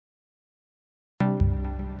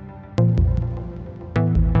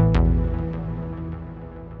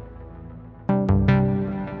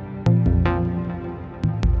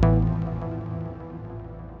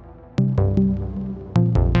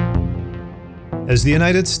As the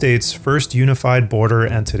United States' first unified border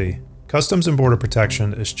entity, Customs and Border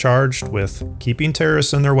Protection is charged with keeping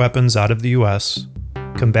terrorists and their weapons out of the U.S.,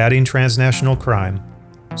 combating transnational crime,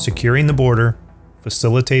 securing the border,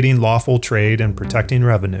 facilitating lawful trade and protecting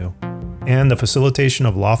revenue, and the facilitation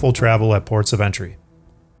of lawful travel at ports of entry.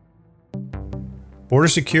 Border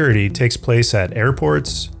security takes place at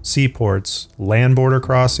airports, seaports, land border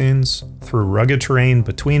crossings, through rugged terrain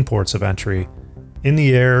between ports of entry, in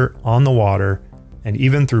the air, on the water, and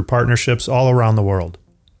even through partnerships all around the world.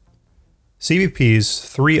 CBP's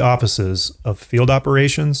three offices of Field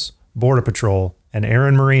Operations, Border Patrol, and Air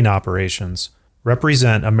and Marine Operations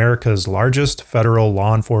represent America's largest federal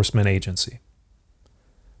law enforcement agency.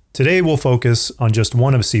 Today we'll focus on just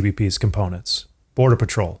one of CBP's components, Border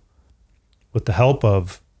Patrol, with the help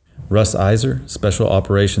of Russ Iser, Special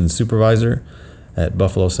Operations Supervisor at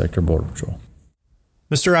Buffalo Sector Border Patrol.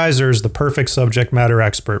 Mr. Iser is the perfect subject matter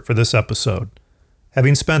expert for this episode.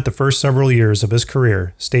 Having spent the first several years of his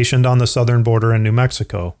career stationed on the southern border in New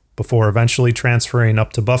Mexico, before eventually transferring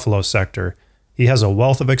up to Buffalo Sector, he has a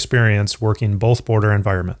wealth of experience working both border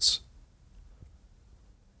environments.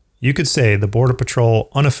 You could say the Border Patrol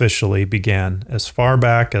unofficially began as far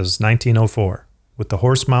back as 1904 with the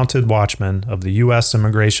horse-mounted watchmen of the U.S.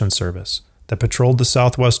 Immigration Service that patrolled the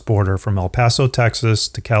southwest border from El Paso, Texas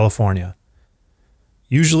to California.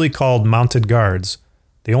 Usually called mounted guards,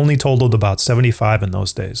 they only totaled about 75 in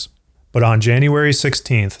those days. But on January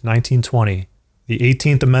 16, 1920, the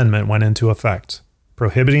 18th Amendment went into effect,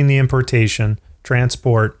 prohibiting the importation,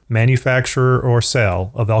 transport, manufacture, or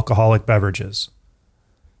sale of alcoholic beverages.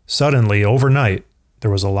 Suddenly, overnight,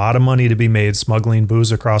 there was a lot of money to be made smuggling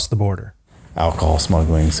booze across the border. Alcohol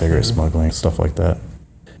smuggling, cigarette smuggling, stuff like that.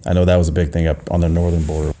 I know that was a big thing up on the northern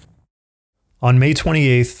border. On May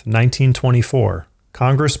 28, 1924,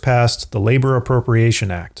 Congress passed the Labor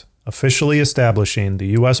Appropriation Act, officially establishing the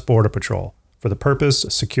U.S. Border Patrol for the purpose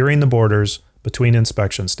of securing the borders between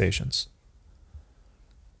inspection stations.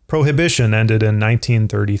 Prohibition ended in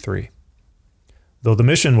 1933. Though the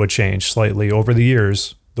mission would change slightly over the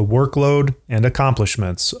years, the workload and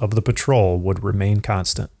accomplishments of the patrol would remain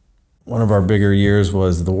constant. One of our bigger years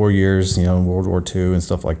was the war years, World War II and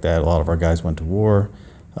stuff like that. A lot of our guys went to war.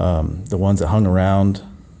 The ones that hung around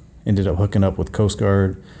ended up hooking up with Coast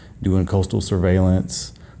Guard, doing coastal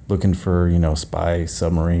surveillance, looking for, spy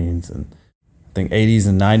submarines. And I think 80s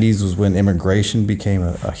and 90s was when immigration became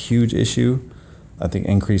a huge issue. I think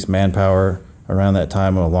increased manpower around that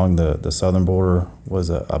time along the southern border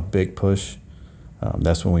was a big push.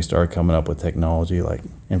 That's when we started coming up with technology like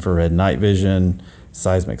infrared night vision,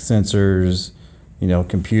 seismic sensors,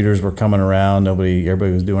 computers were coming around.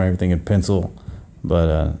 Everybody was doing everything in pencil,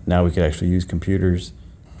 but now we could actually use computers.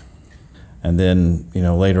 And then,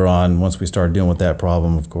 later on, once we started dealing with that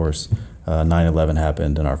problem, of course, 9/11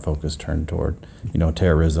 happened and our focus turned toward,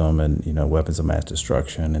 terrorism and, weapons of mass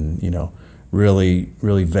destruction and, really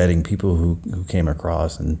vetting people who came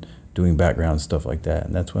across and doing background stuff like that.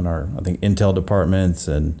 And that's when our, I think, intel departments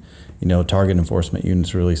and, target enforcement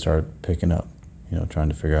units really started picking up, trying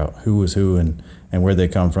to figure out who was who and where they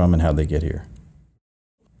come from and how they get here.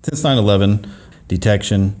 Since 9/11,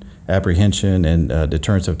 detection, apprehension, and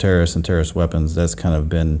deterrence of terrorists and terrorist weapons, that's kind of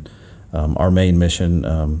been our main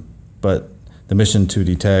mission. But the mission to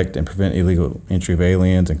detect and prevent illegal entry of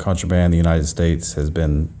aliens and contraband in the United States has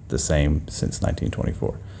been the same since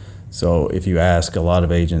 1924. So if you ask a lot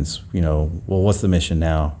of agents, well, what's the mission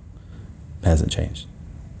now? It hasn't changed.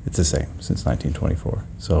 It's the same since 1924.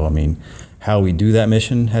 So, how we do that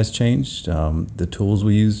mission has changed. The tools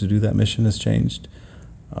we use to do that mission has changed.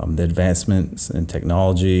 The advancements in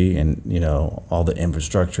technology and, all the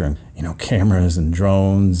infrastructure and, cameras and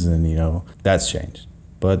drones and, that's changed.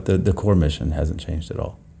 But the core mission hasn't changed at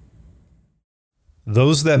all.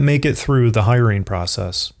 Those that make it through the hiring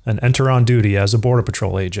process and enter on duty as a Border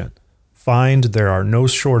Patrol agent find there are no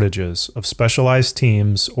shortages of specialized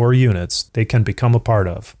teams or units they can become a part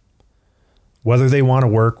of. Whether they want to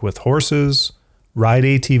work with horses, ride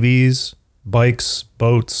ATVs, bikes,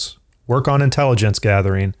 boats, work on intelligence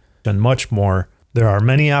gathering, and much more, there are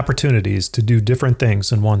many opportunities to do different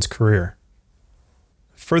things in one's career.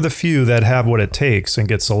 For the few that have what it takes and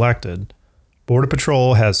get selected, Border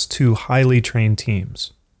Patrol has two highly trained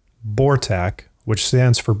teams, BORTAC, which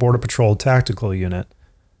stands for Border Patrol Tactical Unit,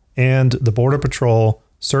 and the Border Patrol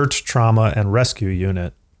Search, Trauma, and Rescue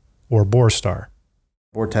Unit, or BORSTAR.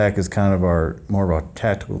 BORTAC is kind of more of a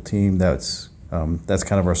tactical team. That's kind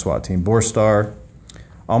of our SWAT team. BORSTAR,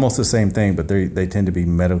 almost the same thing, but they tend to be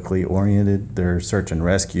medically oriented. They're search and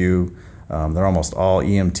rescue. They're almost all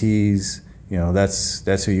EMTs.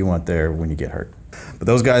 That's who you want there when you get hurt. But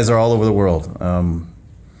those guys are all over the world.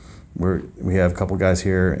 We have a couple guys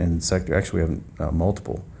here in sector. Actually, we have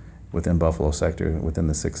multiple within Buffalo sector, within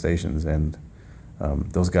the 6 stations. And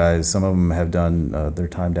those guys, some of them have done their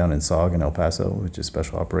time down in SOG in El Paso, which is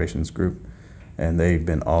Special Operations Group. And they've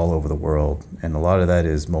been all over the world. And a lot of that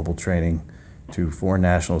is mobile training to foreign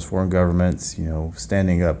nationals, foreign governments,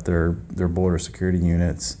 standing up their border security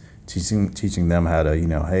units, teaching them how to,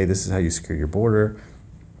 hey, this is how you secure your border,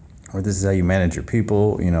 or this is how you manage your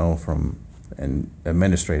people, and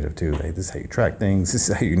administrative too. Hey, this is how you track things. This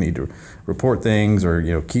is how you need to report things,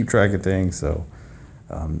 or keep track of things. So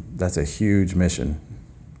that's a huge mission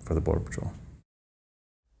for the Border Patrol.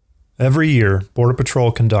 Every year, Border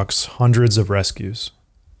Patrol conducts hundreds of rescues,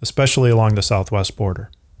 especially along the southwest border.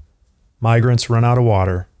 Migrants run out of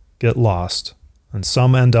water, get lost, and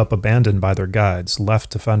some end up abandoned by their guides,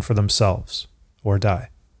 left to fend for themselves or die.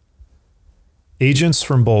 Agents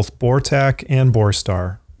from both BORTAC and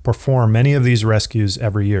BORSTAR perform many of these rescues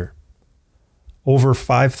every year. Over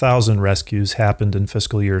 5,000 rescues happened in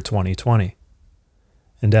fiscal year 2020.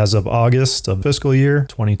 And as of August of fiscal year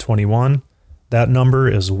 2021, that number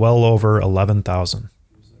is well over 11,000.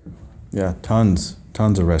 Yeah, tons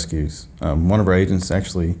of rescues. One of our agents,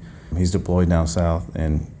 actually, he's deployed now south,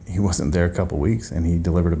 and he wasn't there a couple weeks, and he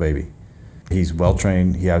delivered a baby. He's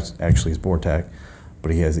well-trained. He actually is BORTAC,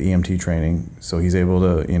 but he has EMT training, so he's able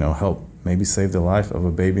to, help maybe save the life of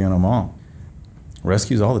a baby and a mom.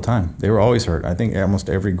 Rescues all the time. They were always hurt. I think almost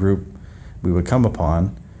every group we would come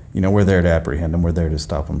upon, we're there to apprehend them. We're there to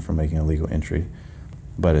stop them from making illegal entry.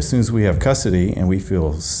 But as soon as we have custody and we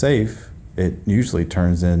feel safe, it usually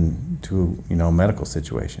turns into, a medical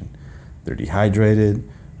situation. They're dehydrated.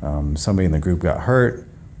 Somebody in the group got hurt,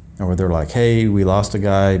 or they're like, hey, we lost a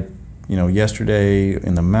guy, yesterday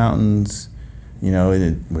in the mountains,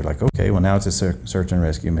 and we're like, okay, well, now it's a search and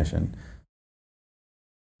rescue mission.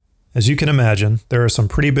 As you can imagine, there are some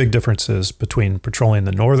pretty big differences between patrolling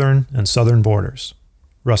the northern and southern borders.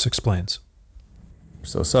 Russ explains.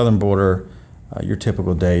 So southern border, your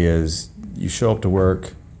typical day is you show up to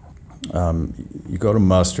work, you go to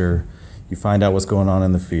muster, you find out what's going on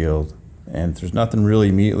in the field, and if there's nothing really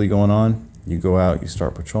immediately going on, you go out, you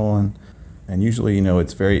start patrolling, and usually,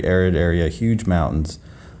 it's very arid area, huge mountains,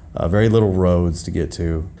 very little roads to get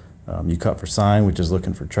to. You cut for sign, which is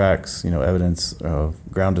looking for tracks, evidence of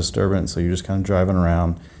ground disturbance, so you're just kind of driving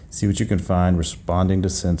around, see what you can find, responding to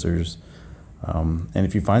sensors. And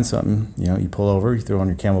if you find something, you pull over, you throw on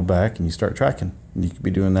your Camelback, and you start tracking. And you could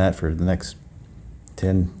be doing that for the next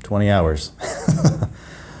 10, 20 hours.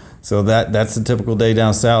 So that's the typical day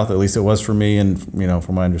down south, at least it was for me, and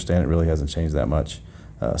from what I understand, it really hasn't changed that much.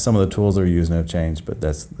 Some of the tools they're using have changed, but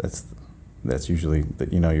that's usually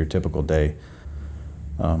your typical day.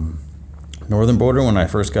 Northern border, when I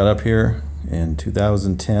first got up here in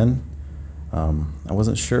 2010, I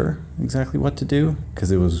wasn't sure exactly what to do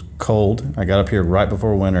because it was cold. I got up here right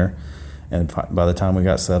before winter, and by the time we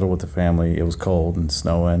got settled with the family, it was cold and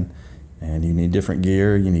snowing, and you need different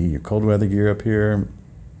gear. You need your cold weather gear up here,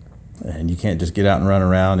 and you can't just get out and run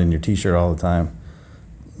around in your t-shirt all the time.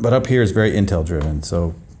 But up here is very intel driven.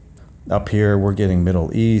 So up here we're getting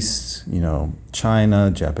Middle East,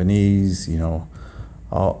 China, Japanese,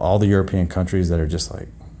 all the European countries that are just like,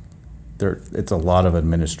 it's a lot of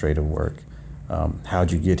administrative work.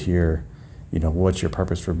 How'd you get here? What's your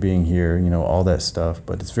purpose for being here? All that stuff.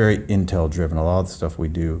 But it's very intel driven. A lot of the stuff we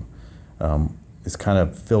do is kind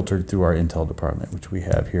of filtered through our intel department, which we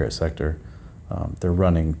have here at Sector. They're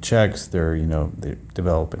running checks. They're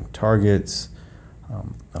developing targets.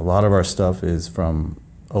 A lot of our stuff is from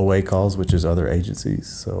OA calls, which is other agencies.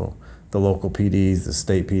 So the local PDs, the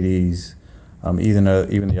state PDs, even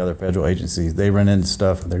the other federal agencies, they run into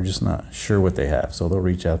stuff and they're just not sure what they have. So they'll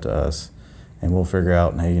reach out to us and we'll figure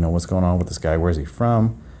out, hey, what's going on with this guy? Where's he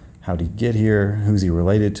from? How'd he get here? Who's he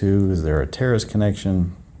related to? Is there a terrorist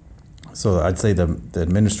connection? So I'd say the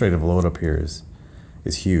administrative load up here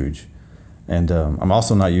is huge. And I'm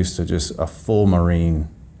also not used to just a full marine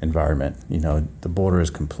environment. The border is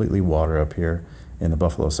completely water up here in the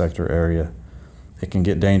Buffalo sector area. It can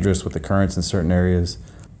get dangerous with the currents in certain areas.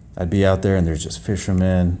 I'd be out there and there's just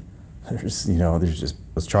fishermen. There's just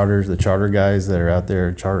those the charter guys that are out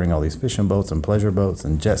there chartering all these fishing boats and pleasure boats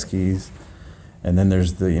and jet skis. And then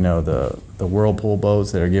there's the whirlpool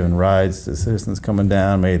boats that are giving rides to citizens coming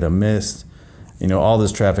down, maybe the mist. All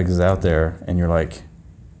this traffic is out there, and you're like,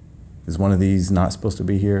 is one of these not supposed to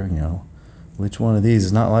be here? Which one of these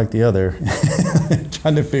is not like the other?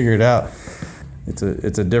 Trying to figure it out. It's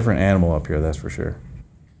a different animal up here, that's for sure.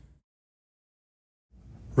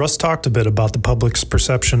 Russ talked a bit about the public's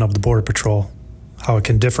perception of the Border Patrol. how it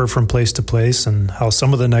can differ from place to place, and how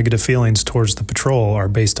some of the negative feelings towards the patrol are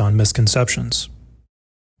based on misconceptions.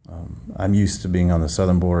 I'm used to being on the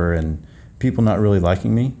southern border and people not really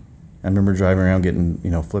liking me. I remember driving around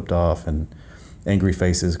getting, flipped off and angry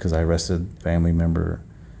faces because I arrested a family member.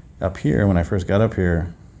 Up here, when I first got up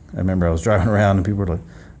here, I remember I was driving around and people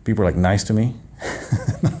were like nice to me.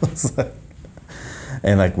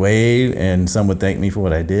 And wave, and some would thank me for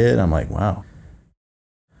what I did. I'm like, wow.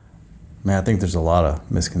 Man, I think there's a lot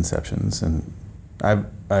of misconceptions, and I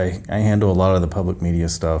handle a lot of the public media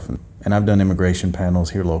stuff, and I've done immigration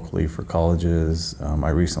panels here locally for colleges. I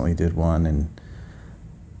recently did one,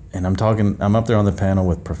 and I'm up there on the panel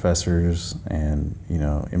with professors and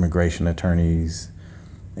immigration attorneys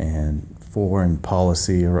and foreign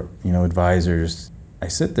policy advisors. I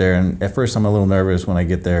sit there, and at first I'm a little nervous when I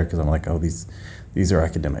get there because I'm like, oh, these are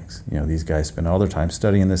academics. These guys spend all their time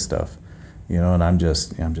studying this stuff. And I'm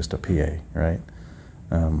just a PA, right?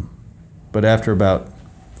 But after about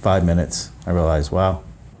 5 minutes, I realized, wow,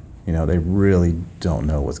 they really don't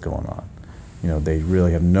know what's going on. They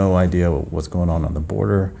really have no idea what's going on the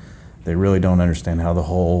border. They really don't understand how the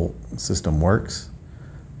whole system works.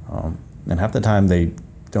 And half the time they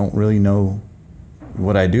don't really know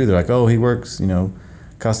what I do. They're like, oh, he works,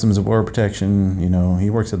 Customs and Border Protection, he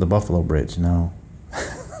works at the Buffalo Bridge. No,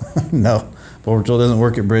 no. Border Patrol doesn't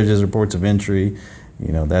work at bridges or ports of entry.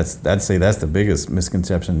 I'd say that's the biggest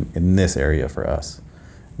misconception in this area for us.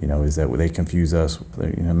 Is that they confuse us.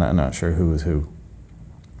 Not sure who is who.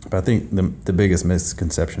 But I think the biggest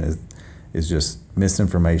misconception is just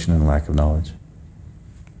misinformation and lack of knowledge.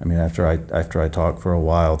 I mean, after I talk for a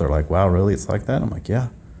while, they're like, "Wow, really? It's like that?" I'm like, "Yeah."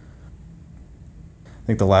 I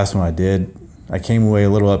think the last one I did, I came away a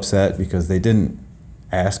little upset because they didn't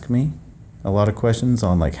ask me a lot of questions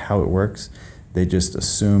on how it works. They just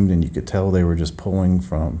assumed, and you could tell they were just pulling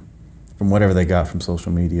from whatever they got from social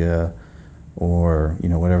media, or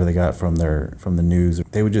whatever they got from the news.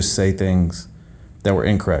 They would just say things that were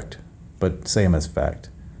incorrect, but say them as fact.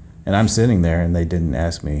 And I'm sitting there, and they didn't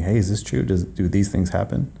ask me, "Hey, is this true? Do these things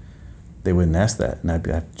happen?" They wouldn't ask that, and I'd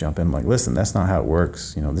have to jump in like, "Listen, that's not how it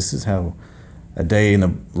works. This is how a day in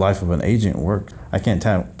the life of an agent works." I can't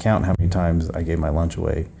count how many times I gave my lunch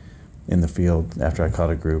away in the field after I caught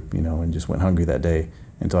a group, and just went hungry that day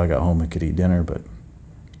until I got home and could eat dinner. But,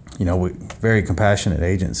 we very compassionate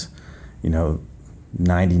agents,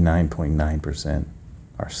 99.9%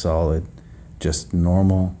 are solid, just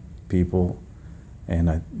normal people. And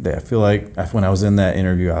I feel like when I was in that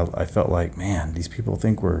interview, I felt like, man, these people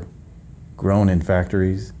think we're grown in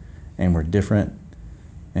factories and we're different.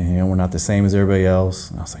 And, we're not the same as everybody else.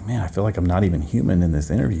 And I was like, man, I feel like I'm not even human in this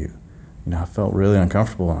interview. I felt really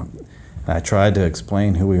uncomfortable. And I tried to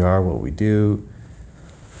explain who we are, what we do,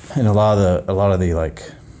 and a lot of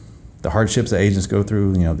the hardships that agents go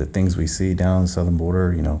through. The things we see down on the southern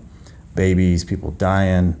border. Babies, people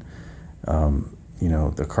dying.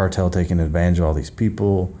 The cartel taking advantage of all these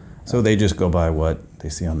people. So they just go by what they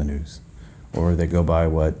see on the news, or they go by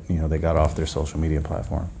what they got off their social media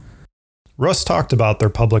platform. Russ talked about their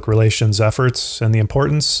public relations efforts and the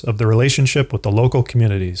importance of the relationship with the local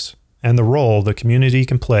communities and the role the community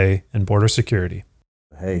can play in border security.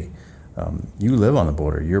 Hey, you live on the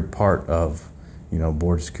border. You're part of,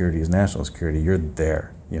 border security is national security. You're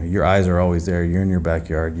there. Your eyes are always there. You're in your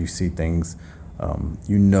backyard. You see things.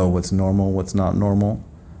 What's normal, what's not normal.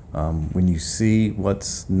 When you see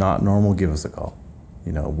what's not normal, give us a call.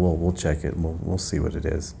 We'll check it. We'll see what it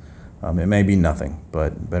is. It may be nothing,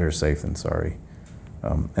 but better safe than sorry.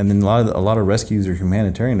 And then a lot of rescues or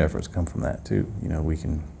humanitarian efforts come from that too. We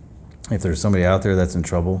can, if there's somebody out there that's in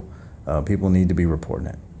trouble, people need to be reporting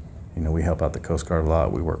it. We help out the Coast Guard a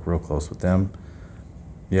lot. We work real close with them.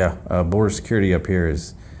 Yeah, border security up here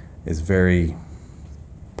is very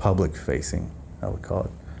public facing, I would call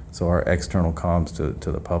it. So our external comms to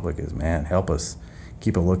the public is, man, help us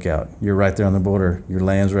keep a lookout. You're right there on the border. Your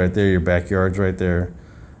land's right there. Your backyard's right there.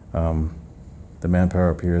 The manpower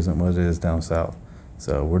up here isn't what it is down south.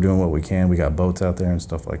 So we're doing what we can. We got boats out there and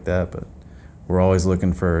stuff like that, but we're always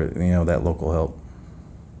looking for, that local help.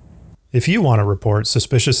 If you want to report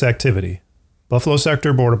suspicious activity, Buffalo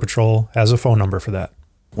Sector Border Patrol has a phone number for that.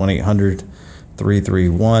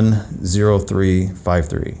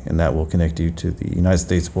 1-800-331-0353, and that will connect you to the United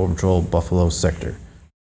States Border Patrol Buffalo Sector.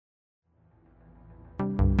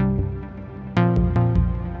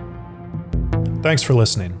 Thanks for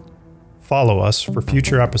listening. Follow us for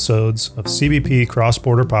future episodes of CBP Cross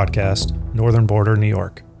Border Podcast, Northern Border, New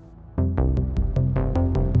York.